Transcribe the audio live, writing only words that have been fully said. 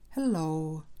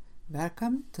Hello,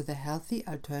 welcome to the Healthy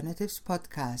Alternatives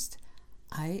podcast.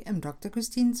 I am Dr.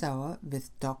 Christine Sauer with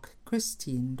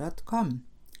DocChristine.com.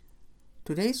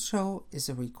 Today's show is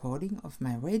a recording of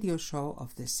my radio show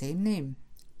of the same name.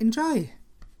 Enjoy!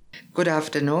 Good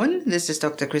afternoon, this is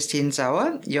Dr. Christine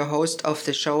Sauer, your host of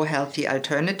the show Healthy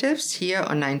Alternatives here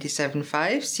on 97.5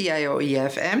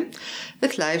 CIOE-FM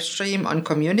with live stream on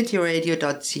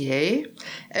communityradio.ca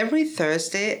every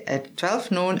Thursday at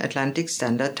 12 noon Atlantic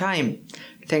Standard Time.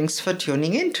 Thanks for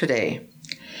tuning in today.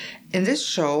 In this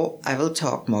show, I will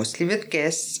talk mostly with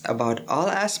guests about all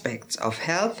aspects of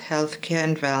health, healthcare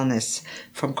and wellness,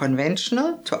 from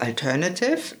conventional to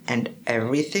alternative and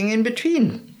everything in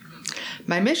between.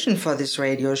 My mission for this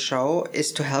radio show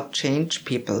is to help change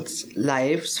people's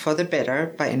lives for the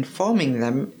better by informing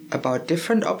them about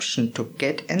different options to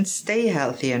get and stay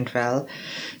healthy and well,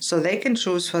 so they can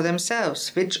choose for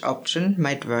themselves which option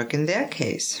might work in their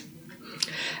case.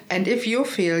 And if you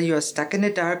feel you're stuck in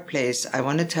a dark place, I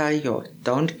want to tell you,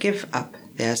 don't give up.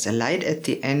 There's a light at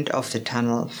the end of the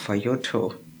tunnel for you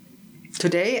too.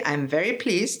 Today, I'm very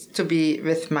pleased to be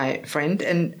with my friend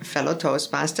and fellow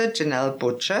Toastmaster, Janelle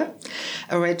Butcher,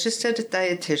 a registered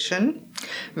dietitian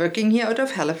working here out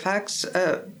of Halifax,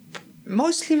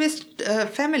 mostly with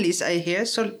families, I hear.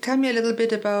 So tell me a little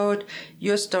bit about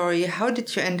your story. How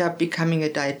did you end up becoming a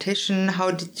dietitian?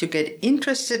 How did you get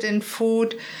interested in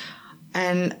food?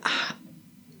 And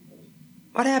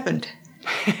what happened?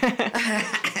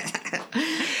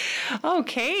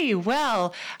 Okay,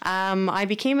 well, I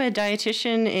became a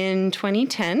dietitian in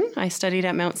 2010. I studied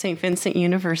at Mount St. Vincent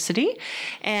University,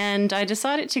 and I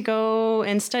decided to go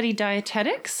and study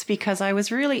dietetics because I was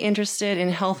really interested in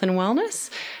health and wellness.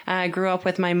 I grew up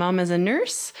with my mom as a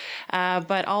nurse,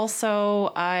 but also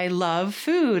I love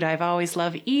food. I've always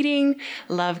loved eating,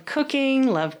 loved cooking,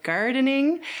 loved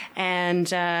gardening, and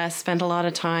spent a lot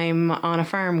of time on a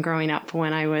farm growing up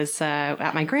when I was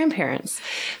at my grandparents.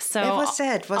 So where was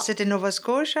that? Was it in Nova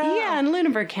Scotia? Yeah, in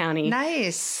Lunenburg County.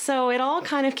 Nice. So it all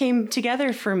kind of came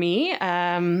together for me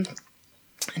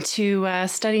to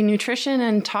study nutrition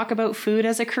and talk about food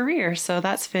as a career. So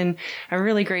that's been a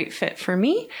really great fit for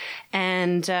me.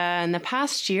 And in the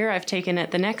past year, I've taken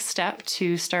it the next step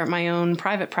to start my own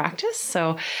private practice.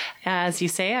 So as you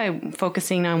say, I'm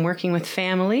focusing on working with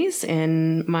families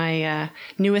in my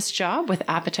newest job with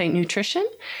Appetite Nutrition.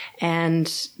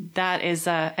 And that is,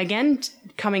 again,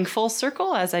 coming full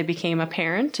circle as I became a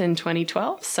parent in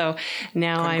 2012. So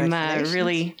now I'm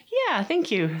really... Yeah,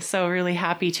 thank you. So really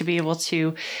happy to be able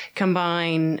to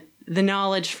combine the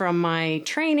knowledge from my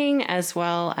training as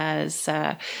well as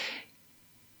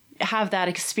have that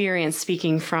experience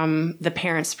speaking from the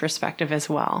parent's perspective as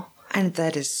well. And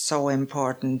that is so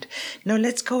important. Now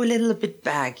let's go a little bit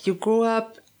back. You grew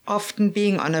up often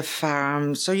being on a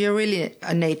farm, so you're really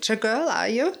a nature girl, are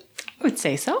you? I would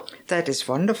say so. That is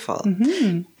wonderful.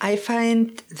 Mm-hmm. I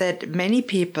find that many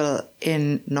people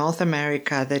in North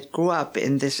America that grew up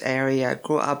in this area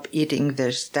grew up eating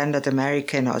the standard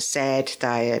American or SAD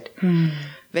diet.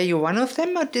 Were you one of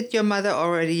them, or did your mother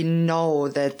already know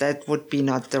that that would be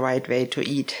not the right way to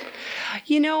eat?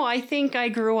 You know, I think I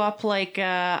grew up like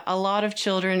a lot of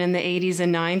children in the 80s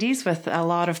and 90s with a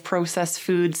lot of processed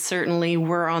foods certainly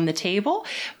were on the table,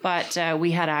 but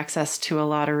we had access to a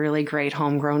lot of really great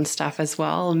homegrown stuff as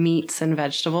well, meats and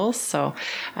vegetables. So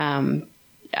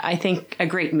I think a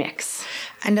great mix.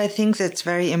 And I think that's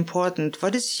very important.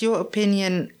 What is your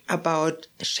opinion about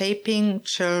shaping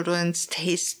children's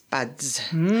taste buds?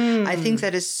 I think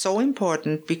that is so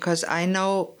important because I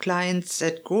know clients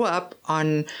that grew up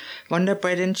on Wonder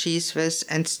Bread and Cheese Whiz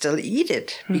and still eat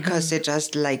it because they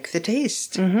just like the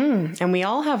taste. And we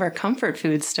all have our comfort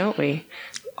foods, don't we?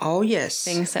 Oh, yes.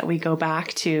 Things that we go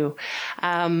back to.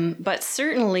 But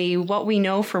certainly what we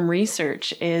know from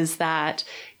research is that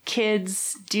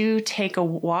kids do take a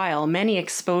while, many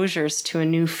exposures to a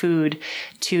new food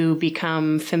to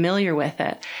become familiar with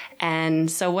it. And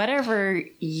so whatever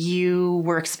you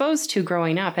were exposed to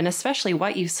growing up, and especially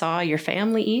what you saw your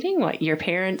family eating, what your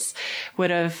parents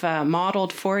would have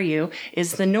modeled for you,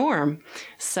 is the norm.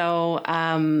 So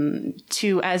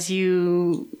as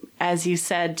you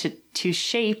said, to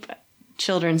shape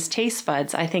children's taste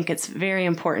buds, I think it's very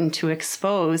important to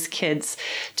expose kids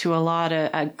to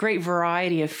a great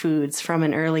variety of foods from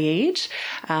an early age,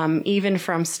 even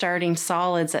from starting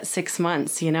solids at 6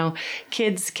 months. You know,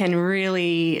 kids can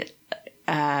really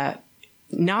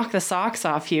knock the socks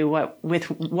off you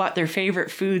with what their favorite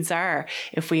foods are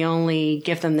if we only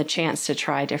give them the chance to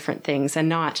try different things and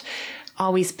not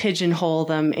always pigeonhole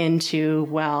them into,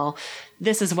 well,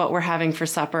 this is what we're having for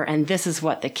supper and this is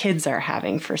what the kids are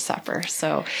having for supper.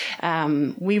 So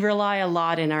we rely a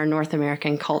lot in our North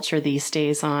American culture these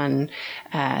days on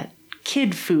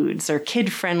kid foods or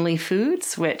kid-friendly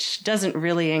foods, which doesn't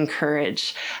really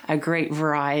encourage a great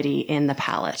variety in the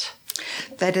palate.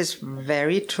 That is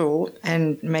very true.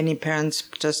 And many parents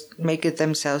just make it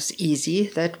themselves easy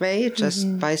that way,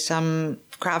 just buy some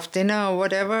craft dinner or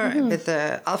whatever with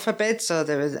the alphabets or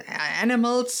the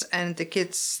animals, and the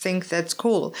kids think that's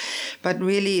cool. But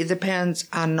really, the parents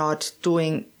are not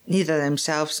doing neither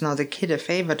themselves nor the kid a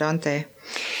favor, don't they?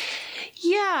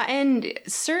 Yeah, and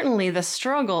certainly the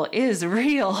struggle is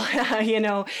real,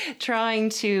 trying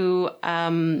to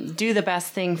do the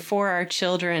best thing for our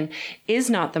children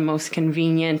is not the most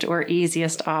convenient or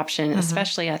easiest option,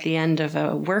 especially at the end of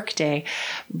a workday.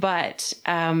 But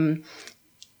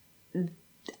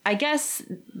I guess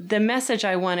the message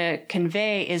I want to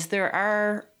convey is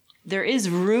there is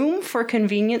room for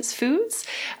convenience foods,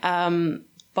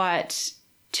 but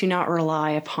to not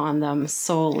rely upon them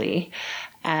solely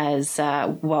as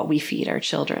what we feed our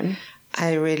children.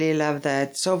 I really love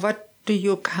that. So what do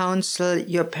you counsel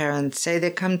your parents? Say they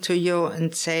come to you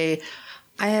and say,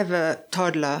 I have a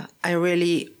toddler. I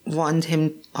really want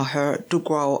him or her to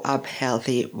grow up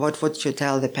healthy. What would you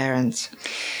tell the parents?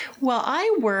 Well,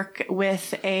 I work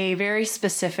with a very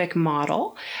specific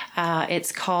model.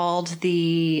 It's called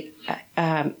the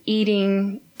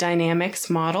Eating Dynamics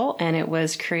model, and it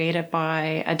was created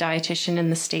by a dietitian in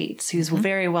the States who's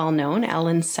very well known,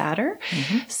 Ellen Satter.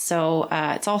 So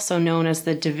it's also known as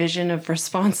the Division of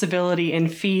Responsibility in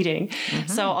Feeding.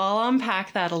 So I'll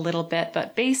unpack that a little bit,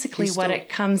 but basically what it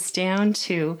comes down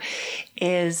to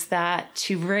is that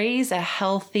to raise a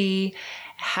healthy,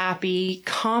 happy,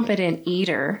 competent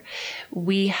eater,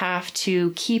 we have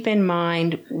to keep in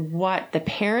mind what the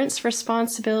parent's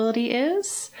responsibility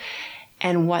is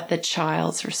and what the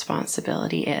child's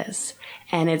responsibility is.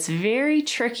 And it's very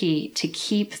tricky to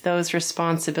keep those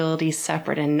responsibilities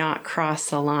separate and not cross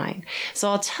the line. So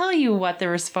I'll tell you what the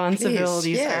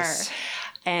responsibilities are.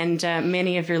 And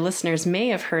many of your listeners may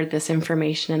have heard this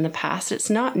information in the past. It's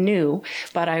not new,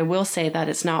 but I will say that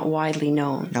it's not widely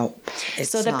known. No,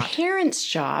 it's so the not. parent's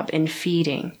job in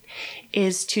feeding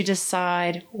is to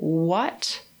decide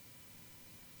what,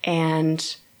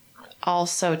 and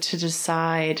also to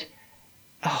decide,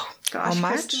 oh gosh, how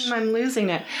much? Christine, I'm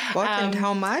losing it. What and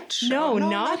how much? No, Oh,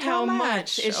 not how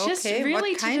much. It's just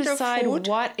really to decide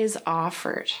what is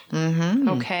offered.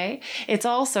 Okay? It's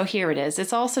also, here it is.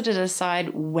 It's also to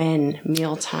decide when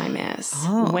mealtime is.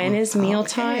 When is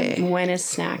mealtime? When is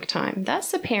snack time?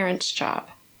 That's the parent's job.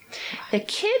 The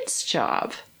kid's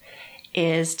job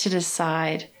is to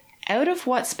decide, out of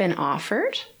what's been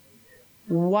offered,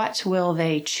 what will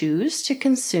they choose to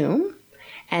consume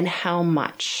and how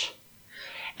much.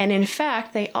 And in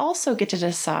fact, they also get to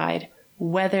decide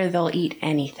whether they'll eat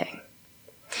anything.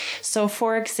 So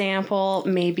for example,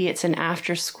 maybe it's an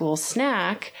after-school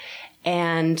snack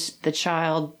and the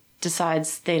child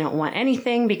decides they don't want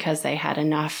anything because they had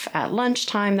enough at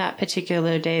lunchtime that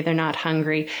particular day. They're not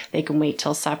hungry. They can wait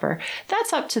till supper.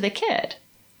 That's up to the kid.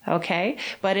 Okay?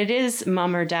 But it is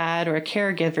mom or dad or a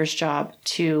caregiver's job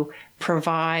to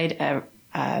provide a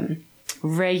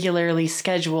regularly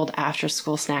scheduled after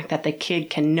school snack that the kid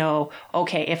can know,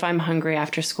 okay, if I'm hungry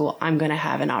after school, I'm going to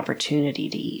have an opportunity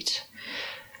to eat.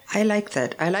 I like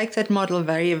that. I like that model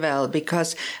very well,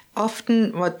 because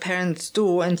often what parents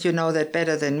do, and you know that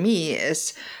better than me,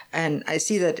 is, and I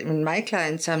see that in my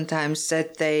clients sometimes,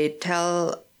 that they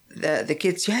tell the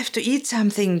kids, you have to eat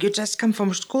something. You just come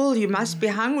from school. You must be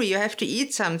hungry. You have to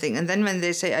eat something. And then when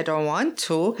they say, I don't want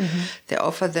to, they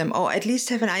offer them, at least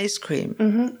have an ice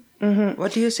cream.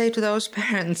 What do you say to those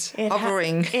parents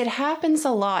hovering? It happens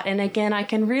a lot. And again, I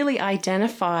can really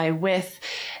identify with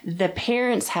the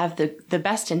parents have the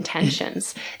best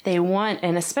intentions. They want,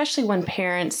 and especially when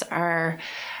parents are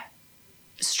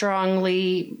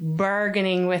strongly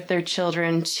bargaining with their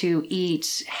children to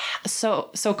eat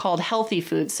so-called healthy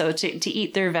foods. So to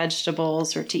eat their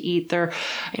vegetables or to eat their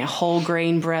whole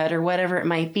grain bread or whatever it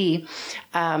might be.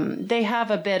 They have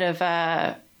a bit of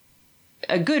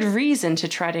a good reason to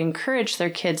try to encourage their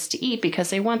kids to eat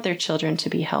because they want their children to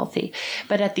be healthy.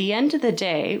 But at the end of the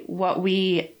day, what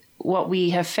we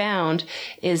have found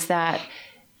is that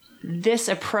this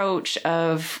approach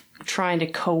of trying to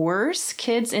coerce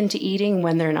kids into eating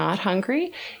when they're not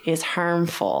hungry is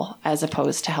harmful as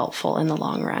opposed to helpful in the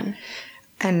long run.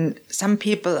 And some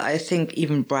people, I think,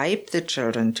 even bribe the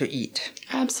children to eat.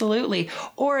 Absolutely.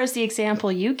 Or as the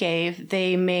example you gave,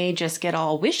 they may just get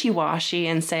all wishy-washy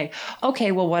and say,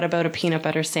 okay, well, what about a peanut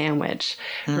butter sandwich?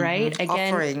 Right?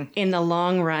 Again, Offering. in the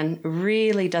long run,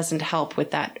 really doesn't help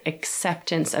with that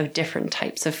acceptance of different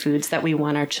types of foods that we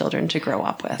want our children to grow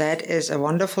up with. That is a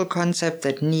wonderful concept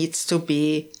that needs to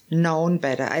be known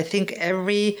better. I think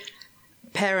every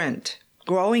parent,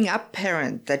 growing up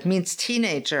parent, that means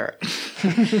teenager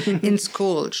in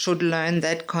school, should learn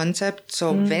that concept.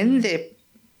 So when they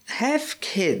have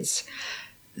kids,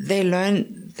 they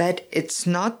learn that it's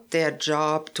not their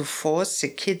job to force the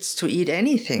kids to eat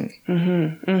anything.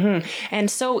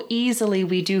 And so easily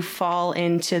we do fall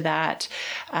into that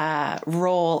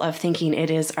role of thinking it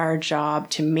is our job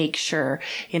to make sure,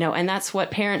 and that's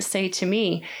what parents say to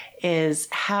me is,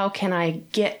 how can I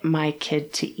get my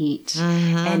kid to eat?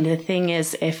 And the thing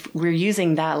is, if we're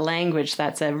using that language,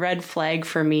 that's a red flag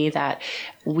for me that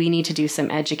we need to do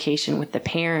some education with the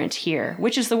parent here,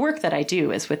 which is the work that I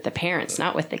do, is with the parents,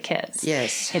 not with the kids.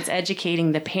 Yes. It's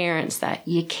educating the parents that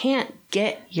you can't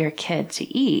get your kid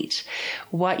to eat.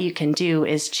 What you can do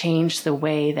is change the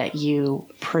way that you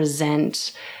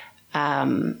present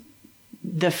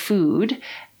the food,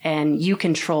 and you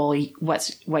control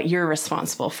what you're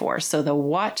responsible for. So the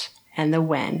what and the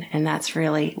when. And that's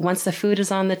really, once the food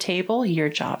is on the table, your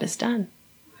job is done.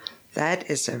 That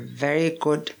is a very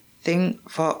good thing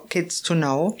for kids to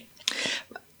know.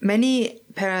 Many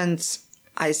parents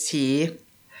I see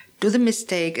do the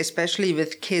mistake, especially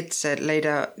with kids that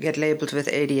later get labeled with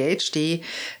ADHD,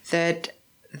 that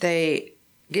they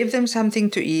give them something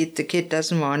to eat, the kid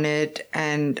doesn't want it,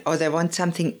 or they want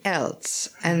something else.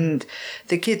 And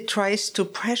the kid tries to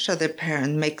pressure the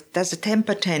parent, does a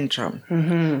temper tantrum,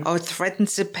 or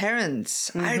threatens the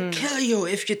parents. I'll kill you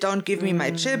if you don't give me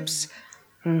my chips.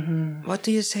 What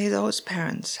do you say to those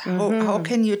parents? How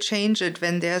can you change it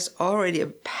when there's already a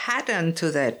pattern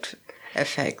to that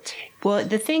effect? Well,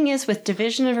 the thing is, with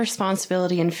division of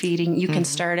responsibility in feeding, you can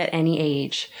start at any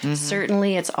age.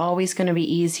 Certainly, it's always going to be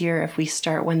easier if we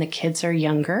start when the kids are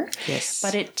younger. Yes.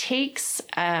 But it takes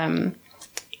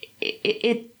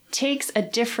it takes a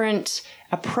different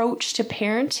approach to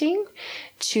parenting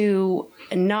to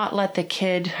not let the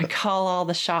kid call all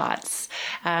the shots.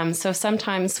 So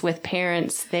sometimes with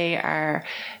parents, they are,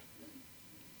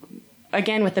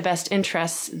 again, with the best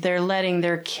interests, they're letting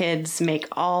their kids make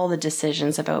all the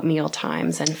decisions about meal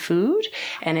times and food,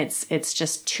 and it's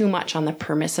just too much on the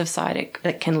permissive side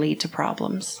that can lead to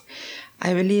problems.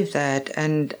 I believe that,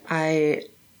 and I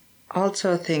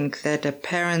also think that a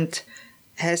parent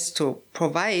has to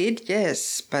provide,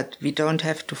 yes, but we don't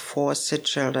have to force the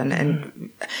children. And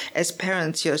as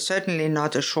parents, you're certainly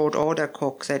not a short order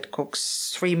cook that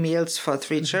cooks 3 meals for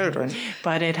 3 children.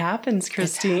 But it happens,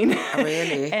 Christine.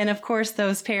 Really? And of course,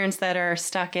 those parents that are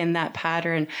stuck in that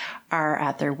pattern are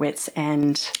at their wits'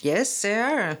 end. Yes, they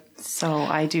are. So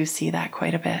I do see that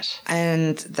quite a bit.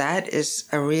 And that is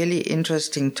a really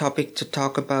interesting topic to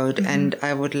talk about. And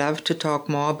I would love to talk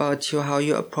more about how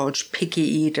you approach picky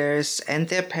eaters and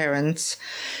their parents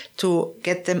to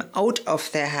get them out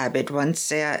of their habit once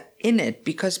they're in it.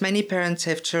 Because many parents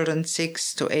have children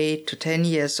 6 to 8 to 10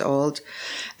 years old,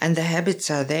 and the habits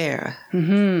are there.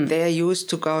 They are used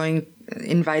to going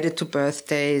invited to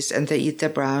birthdays, and they eat their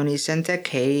brownies and their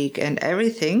cake and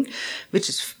everything, which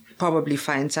is probably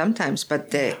fine sometimes, but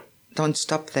they don't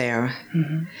stop there.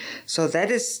 So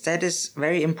that is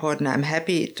very important. I'm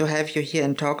happy to have you here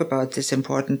and talk about this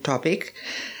important topic.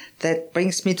 That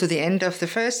brings me to the end of the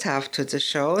first half to the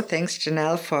show. Thanks,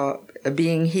 Janelle, for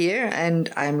being here,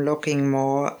 and I'm looking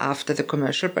more after the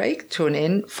commercial break. Tune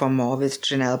in for more with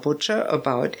Janelle Butcher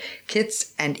about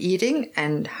kids and eating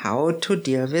and how to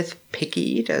deal with picky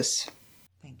eaters.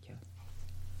 Thank you.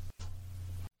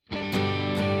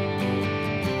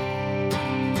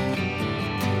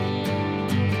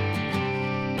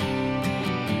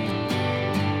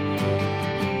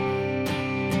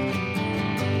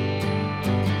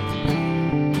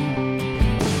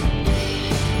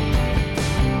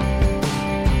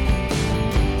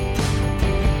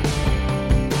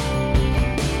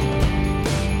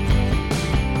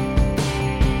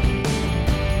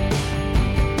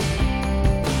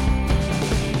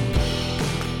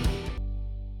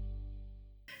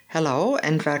 Hello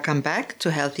and welcome back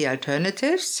to Healthy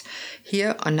Alternatives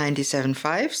here on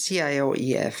 97.5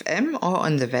 CIOE-FM or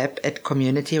on the web at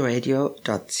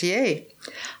communityradio.ca.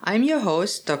 I'm your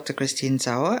host, Dr. Christine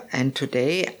Sauer, and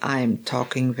today I'm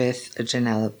talking with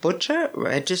Janelle Butcher,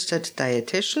 registered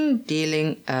dietitian,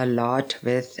 dealing a lot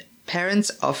with parents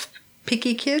of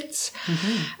picky kids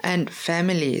and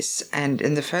families. And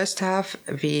in the first half,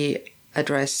 we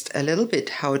addressed a little bit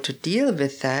how to deal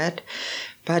with that,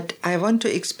 but I want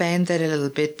to expand that a little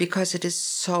bit because it is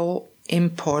so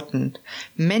important.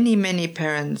 Many, many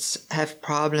parents have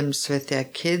problems with their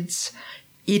kids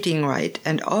eating right,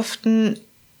 and often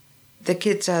the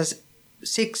kids are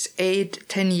 6, 8,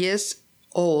 10 years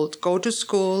old, go to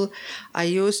school, are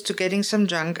used to getting some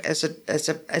junk as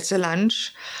a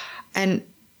lunch, and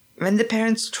when the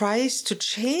parents tries to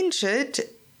change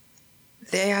it,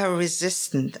 they are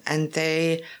resistant and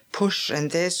they push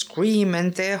and they scream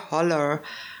and they holler.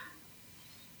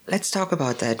 Let's talk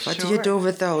about that. What do you do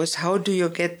with those? How do you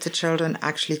get the children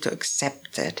actually to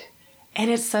accept it? And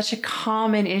it's such a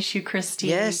common issue,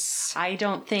 Christine. Yes. I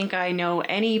don't think I know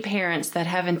any parents that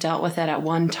haven't dealt with it at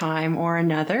one time or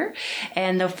another.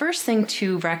 And the first thing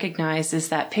to recognize is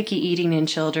that picky eating in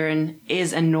children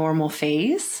is a normal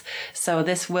phase. So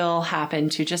this will happen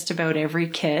to just about every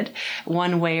kid,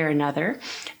 one way or another.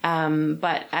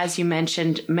 But as you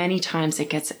mentioned, many times it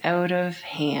gets out of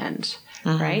hand,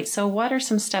 right? So what are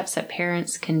some steps that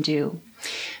parents can do?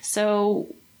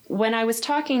 So when I was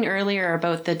talking earlier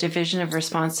about the division of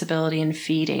responsibility in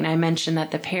feeding, I mentioned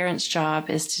that the parent's job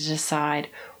is to decide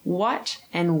what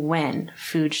and when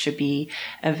food should be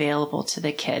available to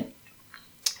the kid.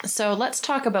 So let's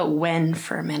talk about when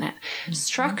for a minute.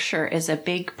 Structure is a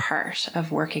big part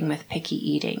of working with picky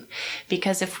eating,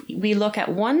 because if we look at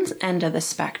one end of the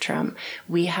spectrum,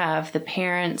 we have the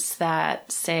parents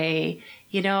that say,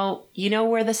 you know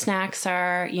where the snacks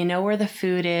are, you know where the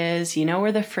food is, you know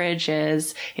where the fridge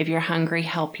is. If you're hungry,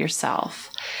 help yourself.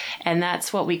 And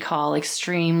that's what we call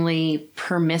extremely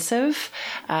permissive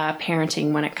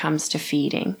parenting when it comes to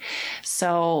feeding.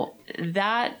 So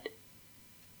that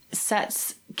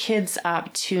sets kids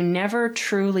up to never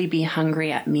truly be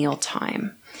hungry at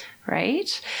mealtime,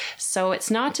 right? So it's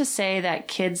not to say that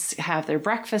kids have their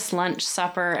breakfast, lunch,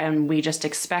 supper, and we just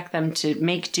expect them to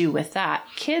make do with that.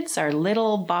 Kids are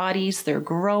little bodies, they're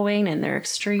growing, and they're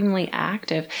extremely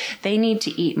active. They need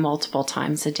to eat multiple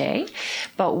times a day.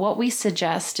 But what we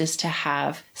suggest is to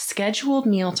have scheduled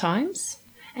meal times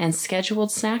and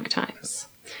scheduled snack times.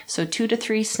 So 2 to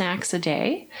 3 snacks a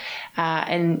day,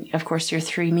 and of course your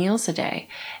 3 meals a day.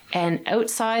 And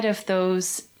outside of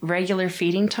those regular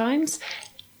feeding times,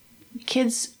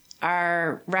 kids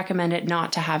are recommended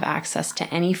not to have access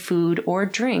to any food or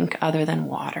drink other than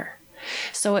water.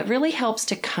 So it really helps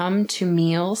to come to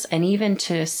meals and even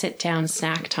to sit down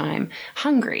snack time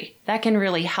hungry. That can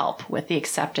really help with the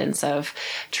acceptance of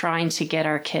trying to get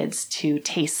our kids to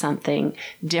taste something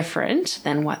different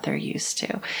than what they're used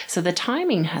to. So the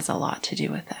timing has a lot to do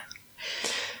with that.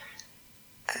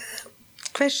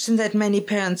 Question that many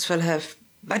parents will have,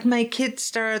 but my kid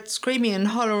starts screaming and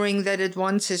hollering that it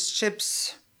wants his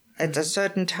chips at a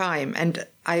certain time, and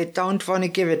I don't want to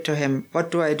give it to him.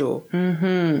 What do I do?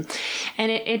 And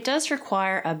it does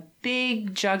require a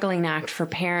big juggling act for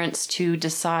parents to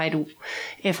decide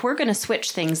if we're going to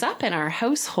switch things up in our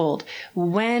household,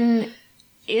 when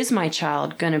is my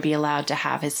child going to be allowed to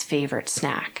have his favorite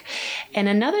snack? And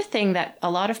another thing that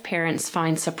a lot of parents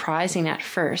find surprising at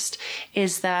first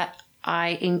is that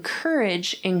I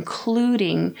encourage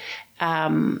including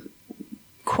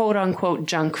quote unquote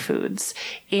junk foods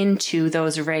into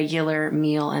those regular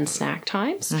meal and snack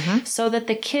times so that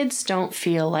the kids don't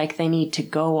feel like they need to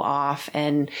go off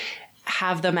and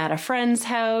have them at a friend's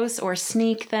house or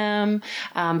sneak them,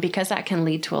 because that can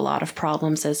lead to a lot of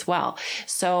problems as well.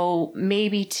 So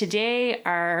maybe today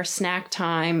our snack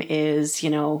time is,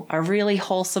 a really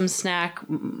wholesome snack.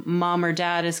 Mom or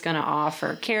dad is going to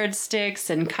offer carrot sticks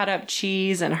and cut up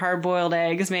cheese and hard-boiled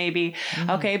eggs maybe.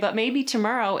 Okay, but maybe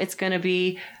tomorrow it's going to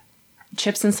be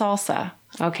chips and salsa.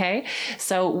 Okay,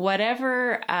 so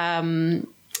whatever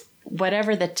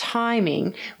the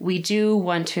timing, we do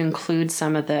want to include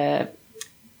some of the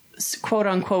quote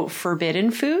unquote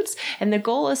forbidden foods. And the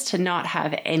goal is to not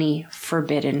have any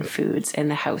forbidden foods in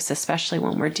the house, especially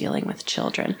when we're dealing with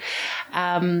children.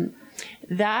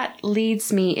 That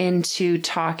leads me into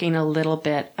talking a little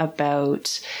bit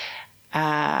about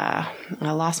I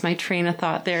lost my train of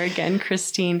thought there again,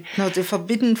 Christine. No, the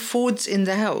forbidden foods in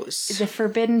the house. The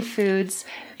forbidden foods.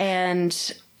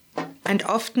 And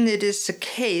often it is the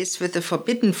case with the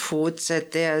forbidden foods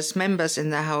that there's members in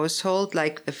the household,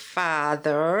 like the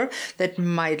father that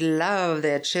might love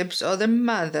their chips or the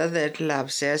mother that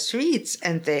loves their sweets,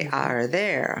 and they are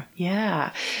there.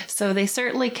 Yeah. So they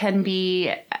certainly can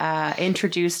be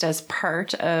introduced as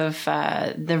part of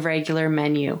the regular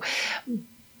menu.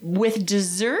 With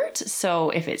dessert, so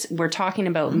if we're talking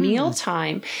about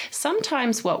mealtime,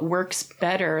 sometimes what works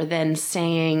better than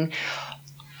saying,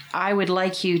 I would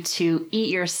like you to eat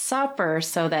your supper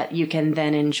so that you can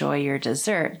then enjoy your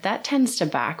dessert. That tends to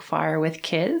backfire with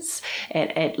kids.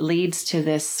 It leads to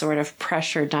this sort of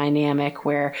pressure dynamic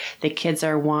where the kids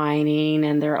are whining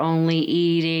and they're only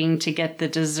eating to get the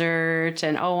dessert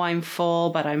and, oh, I'm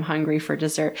full, but I'm hungry for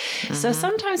dessert. So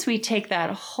sometimes we take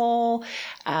that whole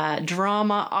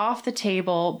drama off the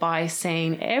table by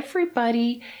saying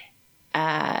everybody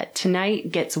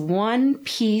tonight gets one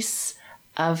piece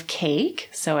of cake.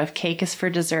 So if cake is for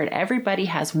dessert, everybody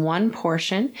has one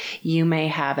portion. You may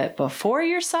have it before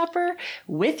your supper,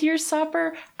 with your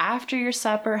supper, after your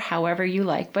supper, however you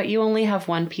like, but you only have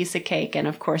one piece of cake. And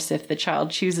of course, if the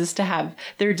child chooses to have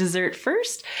their dessert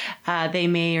first, they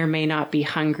may or may not be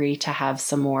hungry to have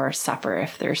some more supper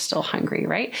if they're still hungry,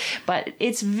 right? But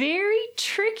it's very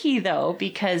tricky though,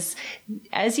 because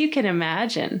as you can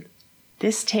imagine,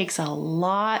 this takes a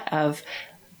lot of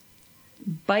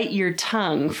bite your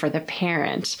tongue for the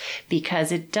parent,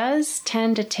 because it does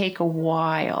tend to take a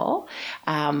while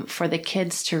for the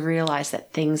kids to realize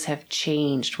that things have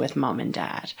changed with mom and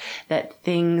dad, that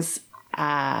things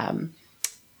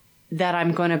that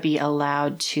I'm going to be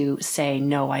allowed to say,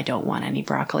 no, I don't want any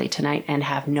broccoli tonight, and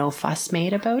have no fuss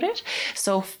made about it.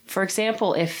 So, for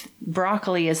example, if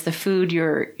broccoli is the food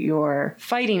you're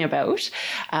fighting about,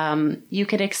 you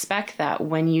could expect that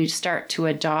when you start to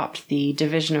adopt the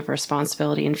division of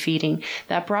responsibility in feeding,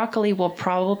 that broccoli will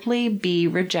probably be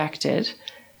rejected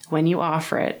when you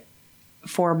offer it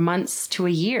for months to a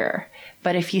year.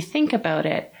 But if you think about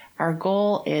it, our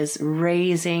goal is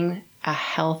raising a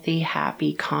healthy,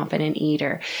 happy, competent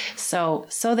eater. So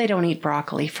they don't eat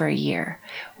broccoli for a year.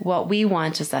 What we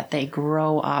want is that they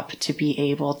grow up to be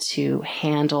able to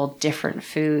handle different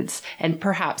foods and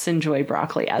perhaps enjoy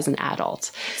broccoli as an adult.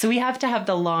 So we have to have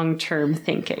the long-term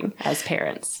thinking as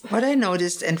parents. What I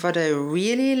noticed and what I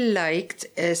really liked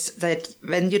is that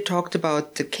when you talked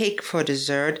about the cake for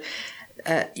dessert,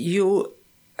 you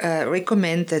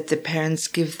recommend that the parents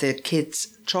give the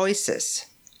kids choices,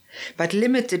 but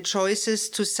limit the choices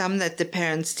to some that the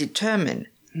parents determine.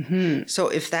 Mm-hmm. So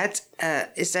if that's,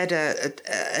 is that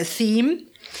a theme?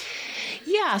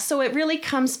 Yeah, so it really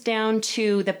comes down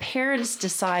to the parents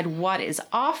decide what is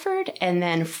offered, and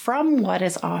then from what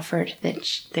is offered,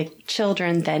 the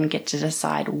children then get to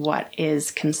decide what is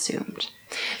consumed.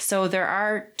 So there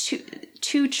are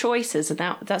two choices,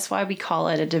 and that's why we call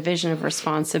it a division of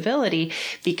responsibility,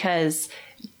 because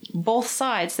both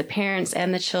sides, the parents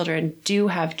and the children, do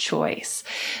have choice.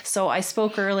 So I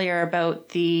spoke earlier about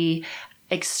the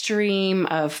extreme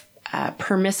of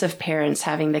permissive parents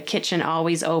having the kitchen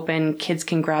always open, kids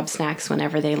can grab snacks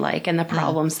whenever they like, and the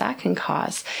problems that can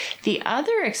cause. The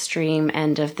other extreme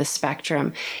end of the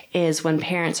spectrum is when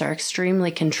parents are extremely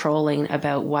controlling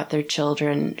about what their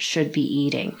children should be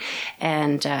eating,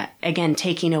 and again,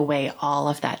 taking away all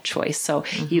of that choice. So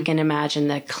you can imagine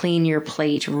the clean your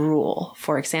plate rule,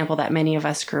 for example, that many of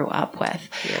us grew up with,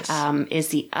 is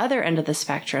the other end of the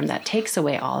spectrum that takes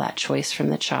away all that choice from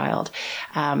the child,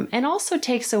 and also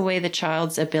takes away the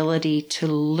child's ability to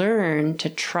learn to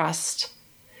trust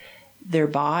their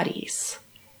bodies,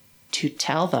 to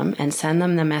tell them and send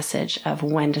them the message of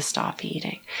when to stop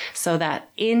eating. So that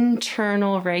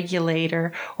internal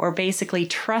regulator, or basically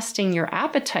trusting your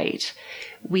appetite,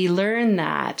 we learn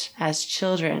that as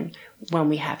children when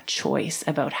we have choice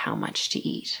about how much to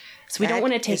eat. So we don't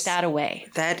want to take that away.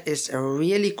 That is a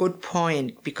really good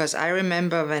point, because I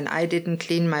remember when I didn't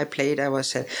clean my plate, I was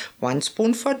said, 1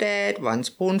 spoon for dad, 1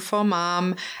 spoon for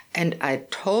mom, and I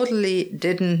totally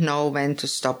didn't know when to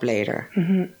stop later.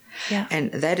 Mm-hmm. Yeah.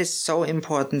 And that is so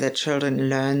important that children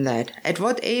learn that. At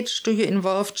what age do you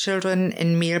involve children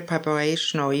in meal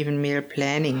preparation or even meal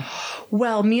planning?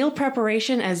 Well, meal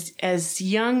preparation, as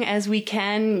young as we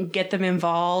can, get them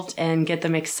involved and get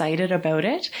them excited about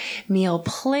it. Meal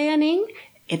planning,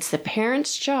 it's the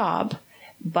parent's job,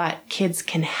 but kids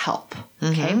can help.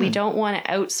 Okay. Mm-hmm. We don't want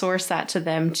to outsource that to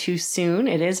them too soon.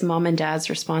 It is mom and dad's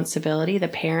responsibility, the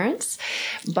parents.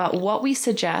 But what we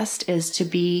suggest is to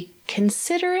be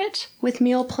considerate with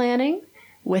meal planning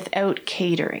without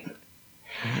catering.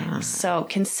 So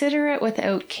considerate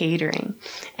without catering.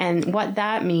 And what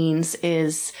that means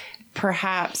is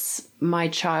perhaps my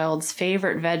child's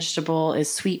favorite vegetable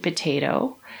is sweet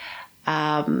potato.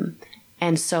 And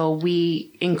so we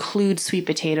include sweet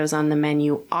potatoes on the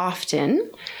menu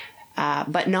often,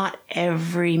 but not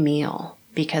every meal,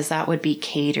 because that would be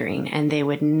catering and they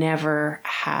would never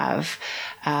have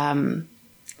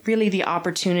really the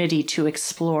opportunity to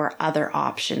explore other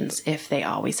options if they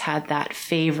always had that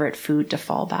favorite food to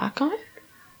fall back on.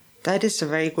 That is a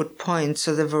very good point.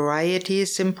 So the variety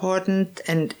is important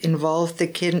and involve the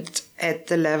kid at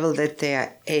the level that they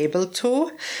are able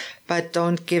to, but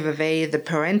don't give away the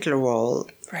parental role.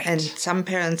 Right. And some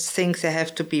parents think they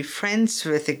have to be friends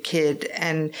with the kid,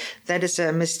 and that is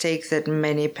a mistake that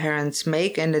many parents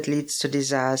make, and it leads to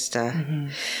disaster. Mm-hmm.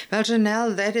 Well,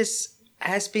 Janelle, that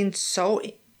has been so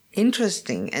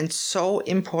interesting and so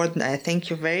important. I thank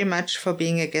you very much for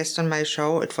being a guest on my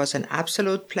show. It was an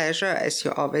absolute pleasure, as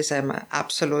you always am an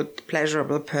absolute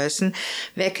pleasurable person.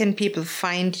 Where can people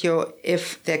find you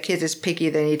if their kid is picky,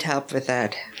 they need help with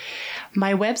that?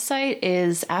 My website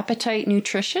is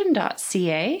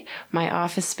appetitenutrition.ca. My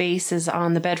office space is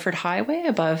on the Bedford Highway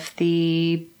above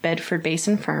the Bedford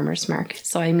Basin Farmers Market.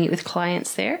 So I meet with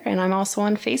clients there, and I'm also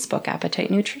on Facebook, Appetite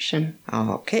Nutrition.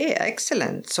 Okay,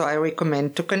 excellent. So I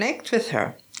recommend to connect with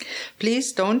her.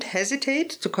 Please don't hesitate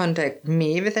to contact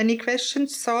me with any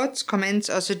questions, thoughts, comments,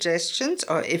 or suggestions,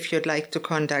 or if you'd like to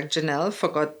contact Janelle,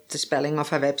 forgot the spelling of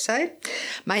her website.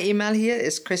 My email here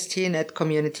is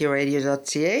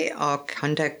christine@communityradio.ca, or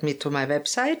contact me to my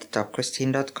website,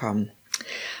 drchristine.com.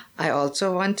 I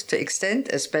also want to extend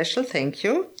a special thank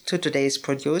you to today's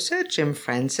producer, Jim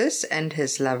Francis, and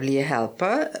his lovely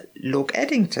helper, Luke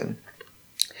Eddington.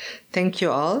 Thank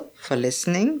you all for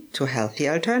listening to Healthy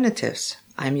Alternatives.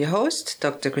 I'm your host,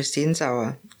 Dr. Christine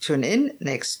Sauer. Tune in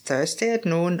next Thursday at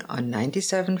noon on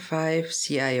 97.5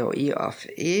 CIOE of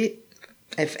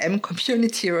FM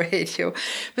Community Radio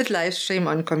with live stream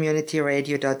on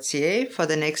communityradio.ca for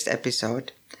the next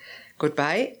episode.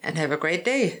 Goodbye and have a great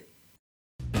day.